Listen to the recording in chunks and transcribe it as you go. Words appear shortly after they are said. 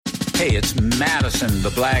Hey, it's Madison the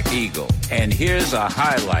Black Eagle, and here's a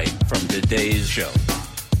highlight from today's show.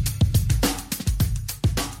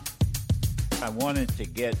 I wanted to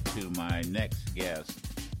get to my next guest,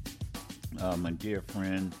 my dear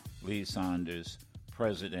friend Lee Saunders,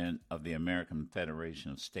 president of the American Federation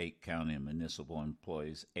of State, County, and Municipal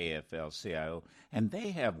Employees, AFL-CIO, and they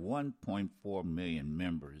have 1.4 million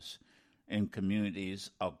members in communities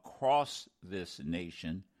across this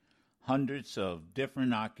nation, hundreds of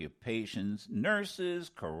different occupations, nurses,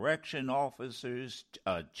 correction officers,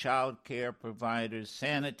 child care providers,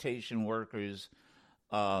 sanitation workers.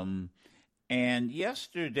 And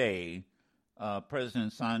yesterday,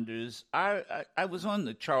 President Saunders, I was on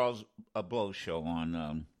the Charles Blow show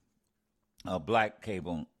on Black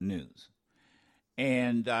Cable News,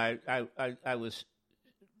 and I was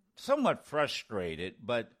somewhat frustrated,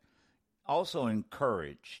 but also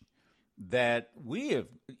encouraged that we have,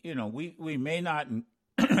 we may not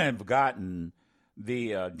have gotten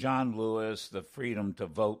the John Lewis, the Freedom to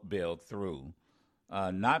Vote bill through,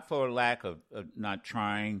 not for lack of not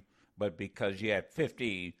trying, but because you had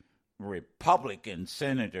 50 Republican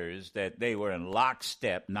senators that they were in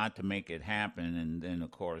lockstep not to make it happen, and then,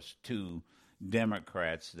 of course, 2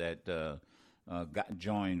 Democrats that got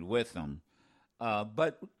joined with them.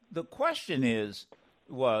 But the question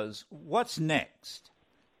was what's next?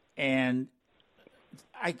 And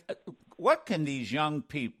what can these young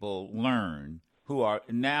people learn who are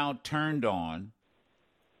now turned on?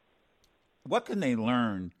 What can they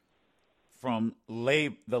learn from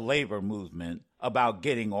the labor movement about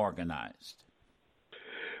getting organized?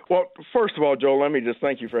 Well, first of all, Joe, let me just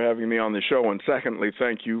thank you for having me on the show. And secondly,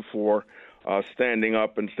 thank you for standing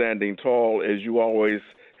up and standing tall, as you always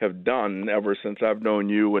have done ever since I've known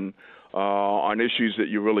you, and on issues that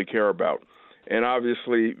you really care about. And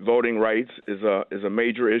obviously, voting rights is a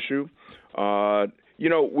major issue.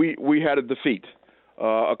 We had a defeat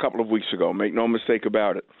a couple of weeks ago. Make no mistake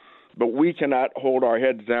about it. But we cannot hold our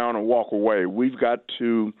heads down and walk away. We've got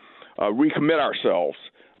to recommit ourselves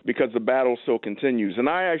because the battle still continues. And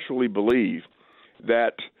I actually believe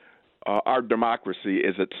that our democracy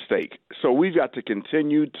is at stake. So we've got to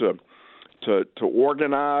continue to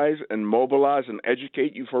organize and mobilize and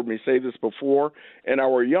educate. You've heard me say this before, and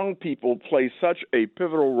our young people play such a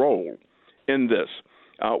pivotal role in this.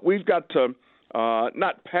 We've got to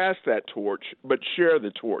not pass that torch, but share the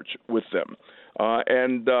torch with them,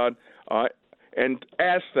 and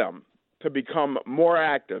ask them to become more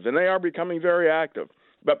active. And they are becoming very active,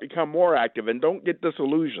 but become more active and don't get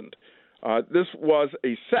disillusioned. This was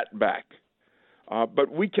a setback,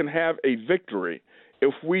 but we can have a victory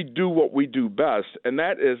if we do what we do best, and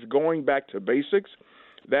that is going back to basics.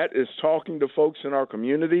 That is talking to folks in our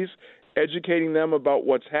communities, educating them about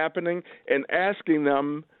what's happening, and asking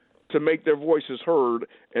them to make their voices heard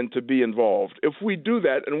and to be involved. If we do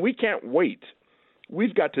that, and we can't wait,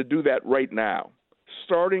 we've got to do that right now,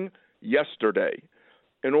 starting yesterday,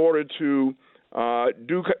 in order to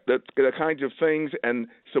do the kinds of things and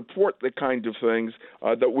support the kinds of things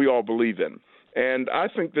that we all believe in. And I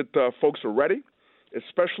think that folks are ready,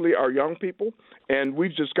 especially our young people, and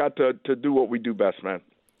we've just got to do what we do best, man.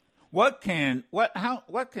 How can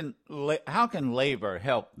labor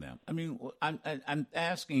help them? I mean, I'm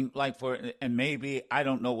asking, like, and maybe I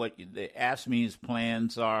don't know what the AFSCME's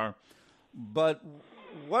plans are, but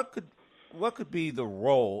what could be the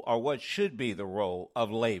role, or what should be the role of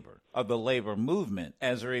labor, of the labor movement,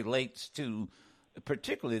 as it relates to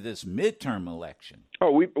particularly this midterm election?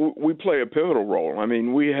 Oh, we play a pivotal role. I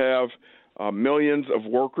mean, we have millions of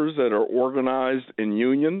workers that are organized in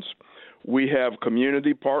unions. We have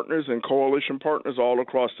community partners and coalition partners all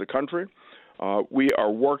across the country. We are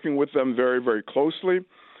working with them very, very closely.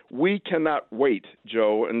 We cannot wait,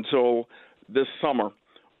 Joe, until this summer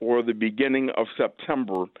or the beginning of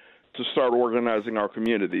September to start organizing our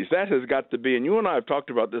communities. That has got to be, and you and I have talked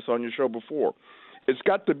about this on your show before, it's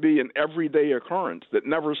got to be an everyday occurrence that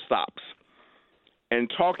never stops,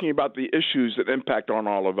 and talking about the issues that impact on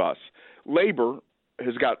all of us. Labor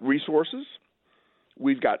has got resources,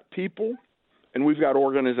 we've got people, and we've got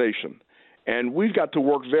organization. And we've got to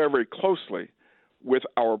work very, very closely with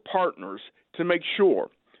our partners to make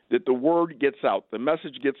sure that the word gets out, the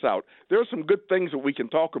message gets out. There are some good things that we can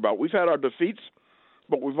talk about. We've had our defeats,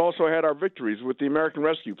 but we've also had our victories with the American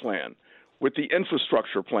Rescue Plan, with the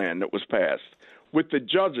infrastructure plan that was passed, with the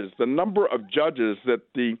judges, the number of judges that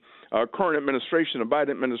the current administration, the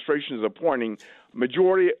Biden administration, is appointing,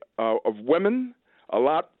 majority of women, a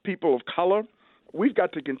lot of people of color. We've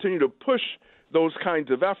got to continue to push those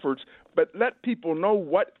kinds of efforts, but let people know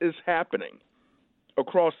what is happening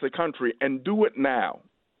across the country and do it now.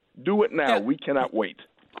 Do it now. Yeah. We cannot wait.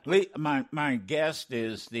 My guest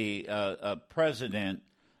is the President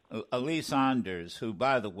Lee Saunders, who,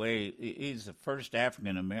 by the way, he's the first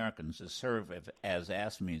African American to serve as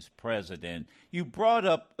AFSCME's president. You brought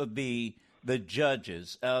up the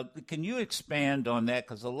judges. Can you expand on that?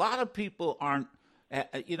 Because a lot of people aren't,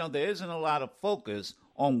 there isn't a lot of focus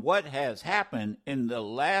on what has happened in the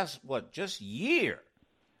last, just year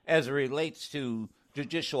as it relates to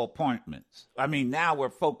judicial appointments. I mean, now we're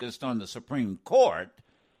focused on the Supreme Court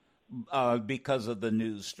because of the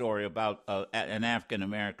news story about an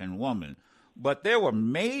African-American woman. But there were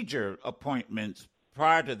major appointments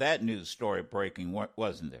prior to that news story breaking,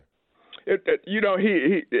 wasn't there?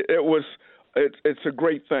 It's a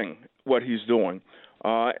great thing what he's doing.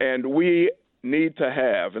 And we need to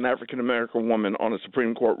have an African-American woman on the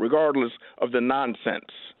Supreme Court, regardless of the nonsense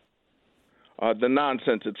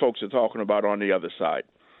that folks are talking about on the other side.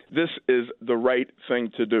 This is the right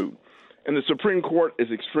thing to do. And the Supreme Court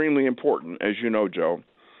is extremely important, as you know, Joe.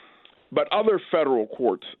 But other federal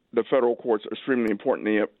courts, the federal courts are extremely important.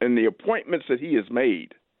 In the appointments that he has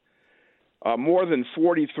made, more than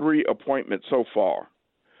 43 appointments so far,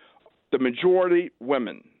 the majority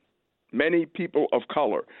women, many people of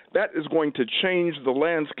color. That is going to change the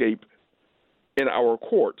landscape in our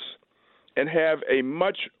courts and have a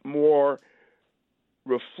much more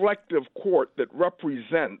reflective court that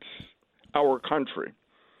represents our country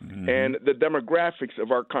and the demographics of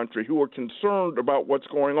our country who are concerned about what's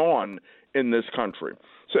going on in this country.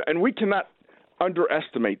 And we cannot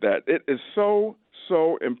underestimate that. It is so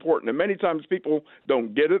important. And many times people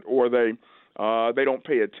don't get it or they don't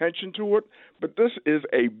pay attention to it, but this is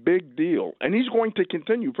a big deal. And he's going to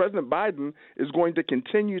continue. President Biden is going to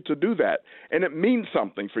continue to do that. And it means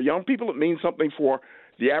something for young people. It means something for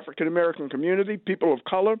the African-American community, people of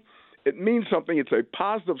color. It means something. It's a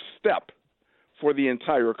positive step for the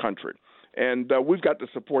entire country. And we've got to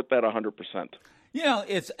support that 100%.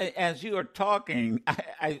 It's as you are talking,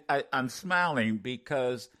 I'm smiling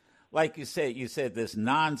because, like you said this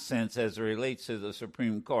nonsense as it relates to the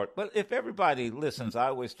Supreme Court. But if everybody listens, I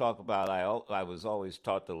always talk about I was always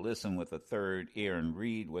taught to listen with a third ear and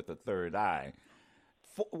read with a third eye.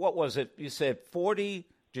 What was it? You said 40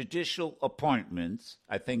 judicial appointments.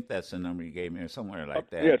 I think that's the number you gave me, or somewhere like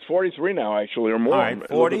that. Yeah, it's 43 now, actually, or more. All right,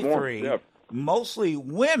 43. Yeah. Mostly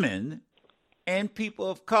women and people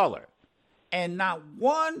of color. And not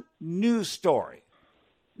one news story,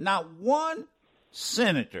 not one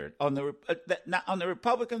senator on the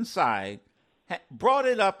Republican side brought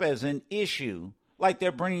it up as an issue like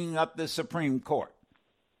they're bringing up the Supreme Court.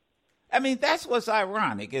 I mean, that's what's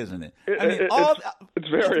ironic, isn't it? It's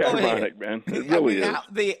very ironic, man. It really is.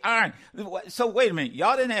 The iron. So wait a minute.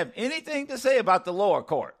 Y'all didn't have anything to say about the lower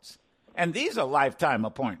courts. And these are lifetime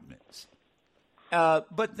appointments.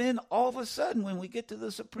 But then all of a sudden, when we get to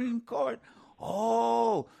the Supreme Court,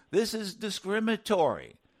 this is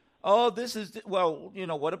discriminatory.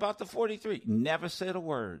 What about the 43? Never said a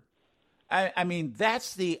word. I mean,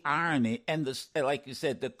 that's the irony and like you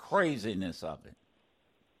said, the craziness of it.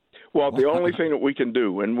 Well, the only thing that we can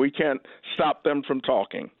do, and we can't stop them from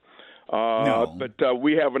talking, but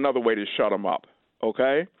we have another way to shut them up,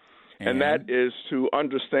 okay? And that is to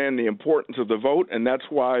understand the importance of the vote, and that's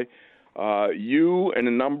why you and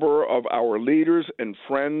a number of our leaders and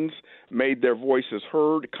friends made their voices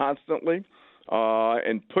heard constantly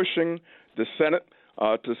and pushing the Senate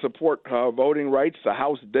to support voting rights. The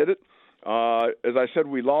House did it. As I said,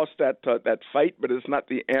 we lost that fight, but it's not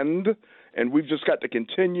the end, and we've just got to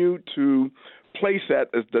continue to place that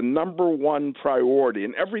as the number one priority,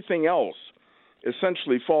 and everything else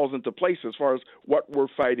essentially falls into place as far as what we're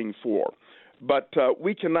fighting for. But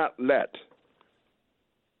we cannot let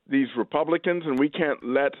these Republicans, and we can't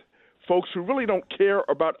let folks who really don't care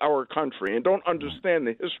about our country and don't understand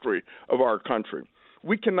the history of our country,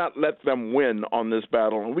 we cannot let them win on this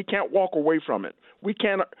battle, and we can't walk away from it. We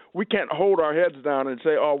can't hold our heads down and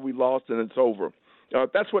say, we lost and it's over.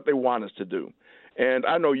 That's what they want us to do. And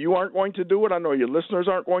I know you aren't going to do it. I know your listeners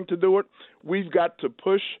aren't going to do it. We've got to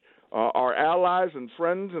push our allies and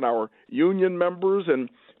friends and our union members and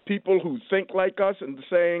people who think like us and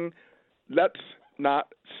saying, let's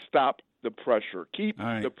not stop the pressure. Keep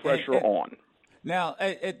the pressure on. Now,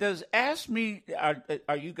 does AFSCME,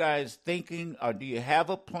 are you guys thinking, or do you have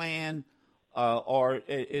a plan, or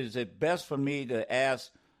is it best for me to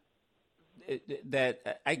ask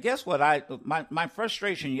that, I guess my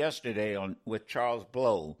frustration yesterday with Charles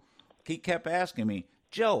Blow, he kept asking me,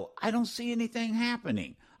 Joe, I don't see anything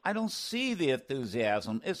happening. I don't see the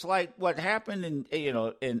enthusiasm. It's like what happened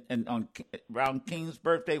around King's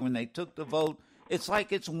birthday when they took the vote. It's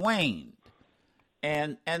like it's waned.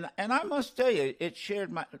 And I must tell you, it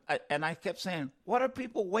shared and I kept saying, what are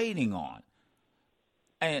people waiting on?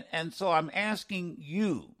 And so I'm asking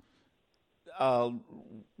you,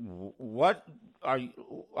 what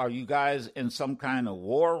are you guys in some kind of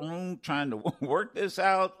war room trying to work this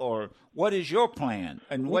out, or what is your plan,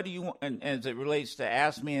 and what do you want, and as it relates to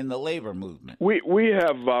AFSCME and the labor movement? We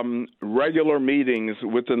have regular meetings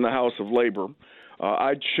within the House of Labor.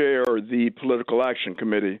 I chair the Political Action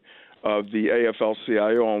Committee of the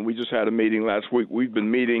AFL-CIO, and we just had a meeting last week. We've been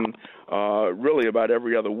meeting really about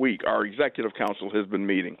every other week. Our executive council has been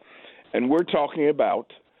meeting, and we're talking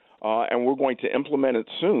about, and we're going to implement it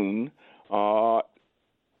soon,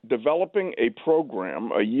 developing a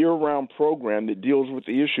program, a year-round program that deals with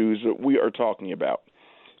the issues that we are talking about.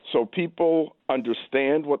 So people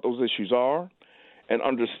understand what those issues are and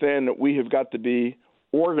understand that we have got to be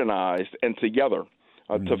organized and together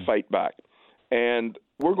to fight back. And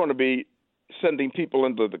we're going to be sending people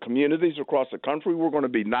into the communities across the country. We're going to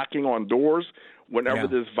be knocking on doors whenever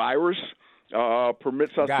this virus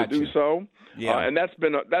permits us to do so. And that's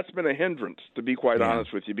been a hindrance, to be quite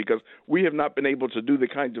honest with you, because we have not been able to do the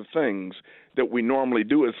kinds of things that we normally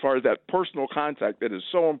do as far as that personal contact that is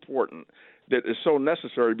so important, that is so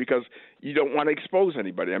necessary, because you don't want to expose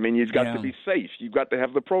anybody. I mean, you've got to be safe. You've got to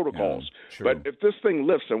have the protocols. But if this thing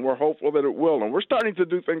lifts, and we're hopeful that it will, and we're starting to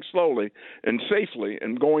do things slowly and safely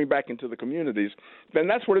and going back into the communities, then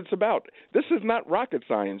that's what it's about. This is not rocket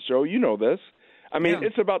science, Joe. You know this. I mean,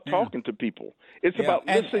 it's about talking to people. It's about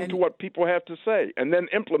listening to what people have to say and then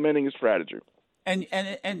implementing a strategy. And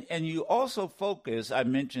you also focus, I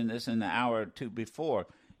mentioned this in the hour or two before,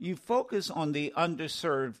 you focus on the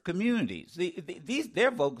underserved communities.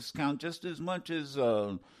 Their votes count just as much as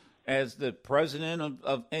the president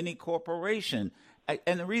of any corporation.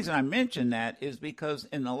 And the reason I mention that is because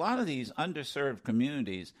in a lot of these underserved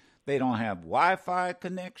communities, they don't have Wi-Fi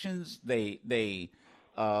connections. And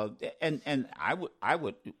I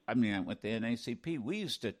mean, with the NAACP, we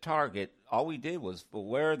used to target, all we did was for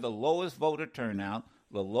where the lowest voter turnout,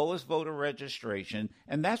 the lowest voter registration,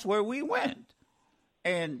 and that's where we went.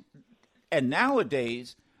 And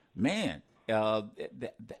nowadays, man,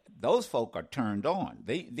 those folk are turned on.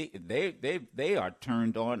 They are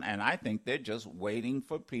turned on, and I think they're just waiting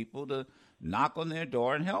for people to knock on their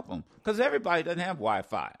door and help them, because everybody doesn't have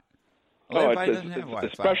Wi-Fi.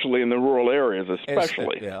 Especially in the rural areas, in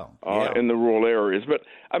the rural areas. But,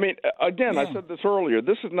 I mean, again, I said this earlier,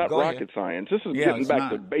 this is not rocket science. This is getting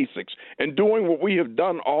back to basics and doing what we have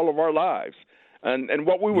done all of our lives and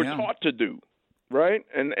what we were taught to do, right?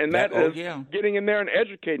 And that is getting in there and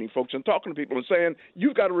educating folks and talking to people and saying,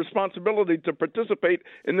 you've got a responsibility to participate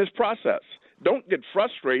in this process. Don't get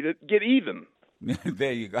frustrated. Get even.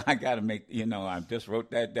 There you go. I got to make, I just wrote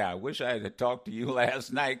that down. I wish I had talked to you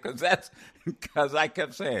last night, because I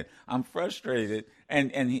kept saying, I'm frustrated.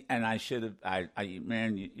 And I should have,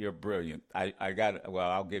 man, you're brilliant.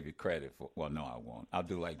 I'll give you credit for, well, no, I won't. I'll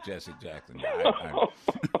do like Jesse Jackson.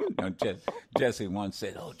 Jesse once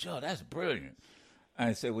said, oh, Joe, that's brilliant.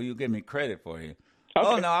 I said, well, you give me credit for it. Okay.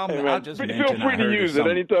 Oh, no, I'll just mention feel free to use it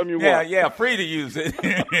anytime you want. Yeah, free to use it.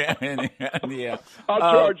 I'll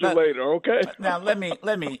charge you later, okay? Now, let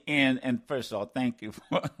me end, and first of all, thank you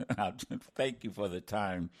for the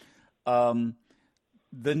time.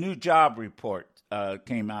 The new job report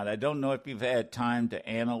came out. I don't know if you've had time to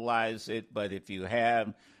analyze it, but if you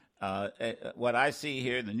have, what I see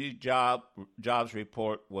here, the new jobs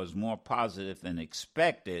report was more positive than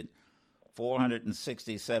expected.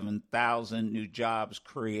 467,000 new jobs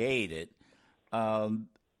created, and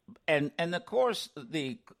of course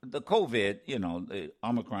the COVID, the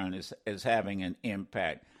Omicron is having an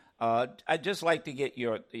impact. I'd just like to get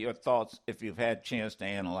your thoughts, if you've had a chance to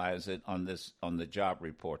analyze it on the job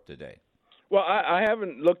report today. Well, I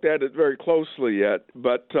haven't looked at it very closely yet,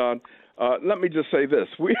 but let me just say this: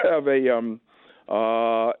 we have a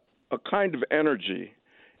kind of energy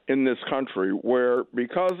in this country where,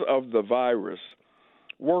 because of the virus,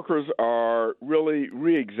 workers are really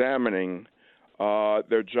re-examining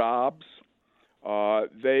their jobs.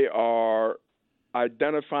 They are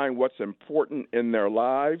identifying what's important in their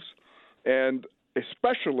lives, and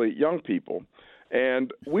especially young people.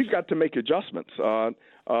 And we've got to make adjustments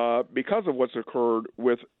because of what's occurred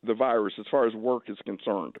with the virus as far as work is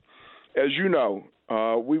concerned. As you know,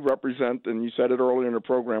 we represent, and you said it earlier in the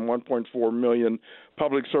program, 1.4 million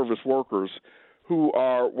public service workers who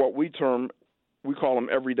are what we call them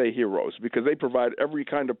everyday heroes, because they provide every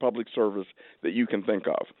kind of public service that you can think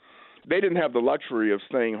of. They didn't have the luxury of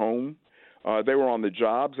staying home. They were on the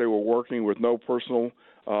jobs. They were working with no personal,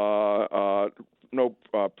 the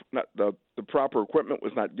proper equipment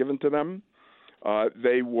was not given to them.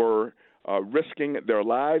 They were risking their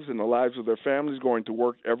lives and the lives of their families going to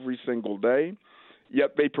work every single day,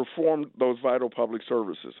 yet they performed those vital public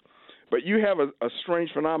services. But you have a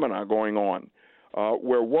strange phenomenon going on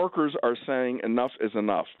where workers are saying enough is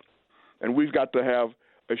enough, and we've got to have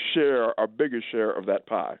a bigger share of that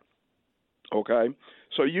pie. Okay?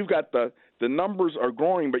 So you've got the numbers are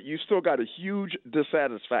growing, but you still got a huge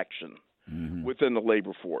dissatisfaction within the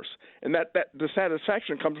labor force. And that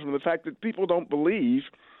dissatisfaction comes from the fact that people don't believe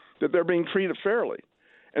that they're being treated fairly,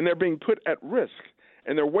 and they're being put at risk,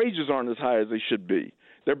 and their wages aren't as high as they should be.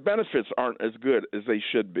 Their benefits aren't as good as they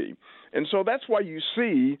should be. And so that's why you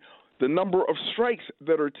see the number of strikes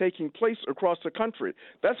that are taking place across the country.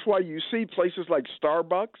 That's why you see places like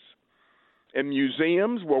Starbucks and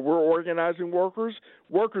museums where we're organizing workers.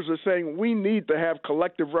 Workers are saying we need to have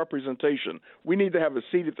collective representation. We need to have a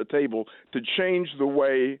seat at the table to change the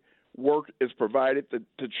way work is provided,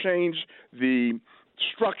 to change the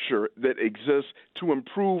structure that exists to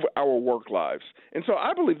improve our work lives. And so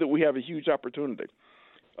I believe that we have a huge opportunity.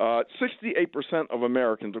 68% of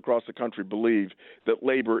Americans across the country believe that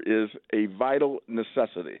labor is a vital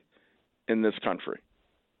necessity in this country.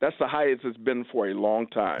 That's the highest it's been for a long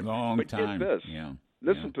time. But get this. Yeah.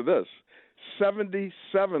 Listen to this.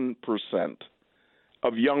 77%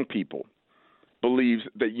 of young people believes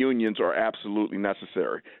that unions are absolutely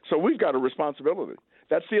necessary. So we've got a responsibility.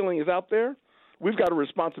 That feeling is out there. We've got a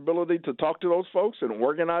responsibility to talk to those folks and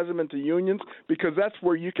organize them into unions, because that's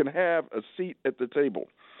where you can have a seat at the table.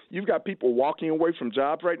 You've got people walking away from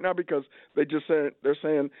jobs right now because they're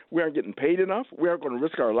saying we aren't getting paid enough. We aren't going to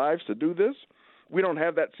risk our lives to do this. We don't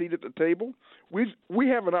have that seat at the table. We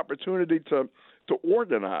have an opportunity to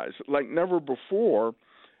organize like never before,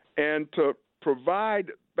 and to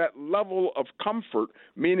provide that level of comfort,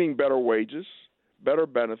 meaning better wages, better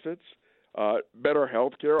benefits, better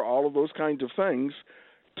health care, all of those kinds of things,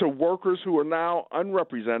 to workers who are now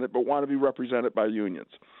unrepresented but want to be represented by unions.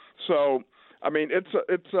 So, I mean,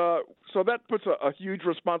 so that puts a huge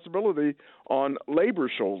responsibility on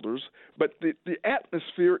labor's shoulders, but the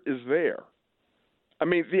atmosphere is there. I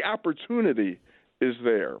mean, the opportunity is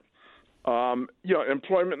there.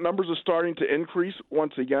 Employment numbers are starting to increase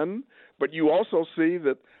once again, but you also see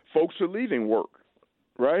that folks are leaving work.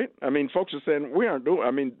 Right? I mean, folks are saying we aren't doing.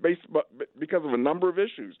 I mean, because of a number of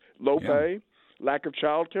issues, low pay, lack of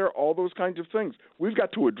child care, all those kinds of things. We've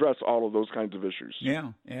got to address all of those kinds of issues.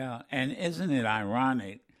 Yeah. And isn't it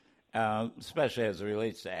ironic, especially as it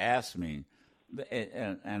relates to AFSCME,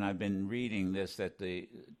 and I've been reading this, that the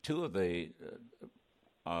two of the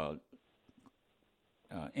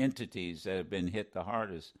entities that have been hit the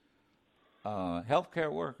hardest,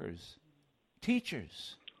 healthcare workers,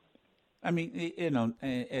 teachers. I mean,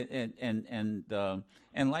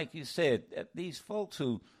 and like you said, these folks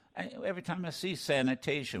who, every time I see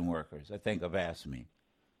sanitation workers, I think of AFSCME,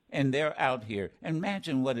 and they're out here.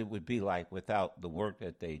 Imagine what it would be like without the work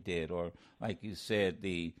that they did, or like you said,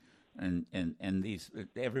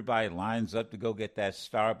 everybody lines up to go get that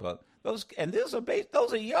Starbucks. Those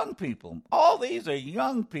are young people. All these are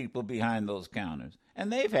young people behind those counters,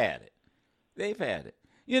 and they've had it.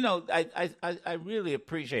 You know, I really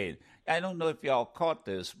appreciate it. I don't know if y'all caught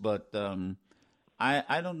this, but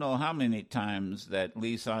I don't know how many times that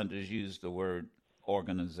Lee Saunders used the word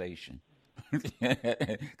organization,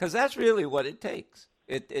 because that's really what it takes.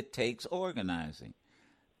 It takes organizing.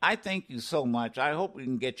 I thank you so much. I hope we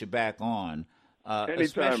can get you back on.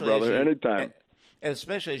 Anytime, brother, anytime.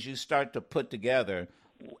 Especially as you start to put together,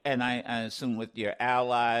 and I assume with your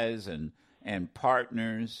allies and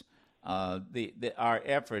partners, our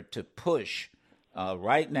effort to push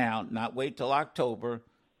right now, not wait till October,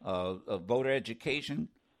 of voter education,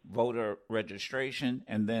 voter registration,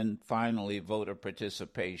 and then finally voter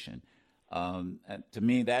participation. To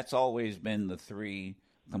me, that's always been the three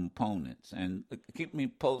components. And keep me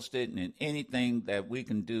posted, and anything that we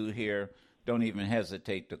can do here, don't even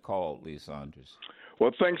hesitate to call Lee Saunders. Well,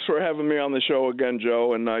 thanks for having me on the show again,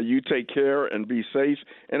 Joe, and you take care and be safe.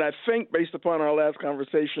 And I think, based upon our last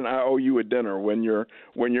conversation, I owe you a dinner when you're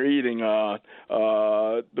eating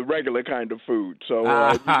the regular kind of food. So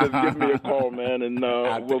you just give me a call, man, and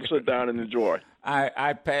we'll sit down and enjoy.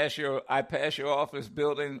 I pass your office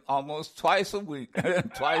building almost twice a week,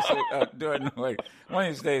 during the week. One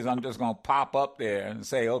of these days, I'm just going to pop up there and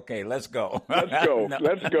say, "Okay, let's go." Let's go. No.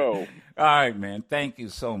 Let's go. All right, man. Thank you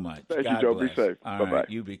so much. Thank God you, Joe. bless. Be safe. All Bye-bye. right,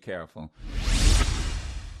 you be careful.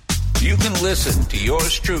 You can listen to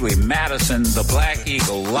yours truly, Madison the Black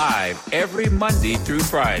Eagle, live every Monday through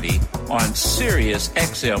Friday on Sirius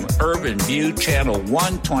XM Urban View Channel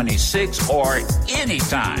 126 or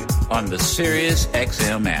anytime on the Sirius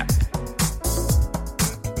XM app.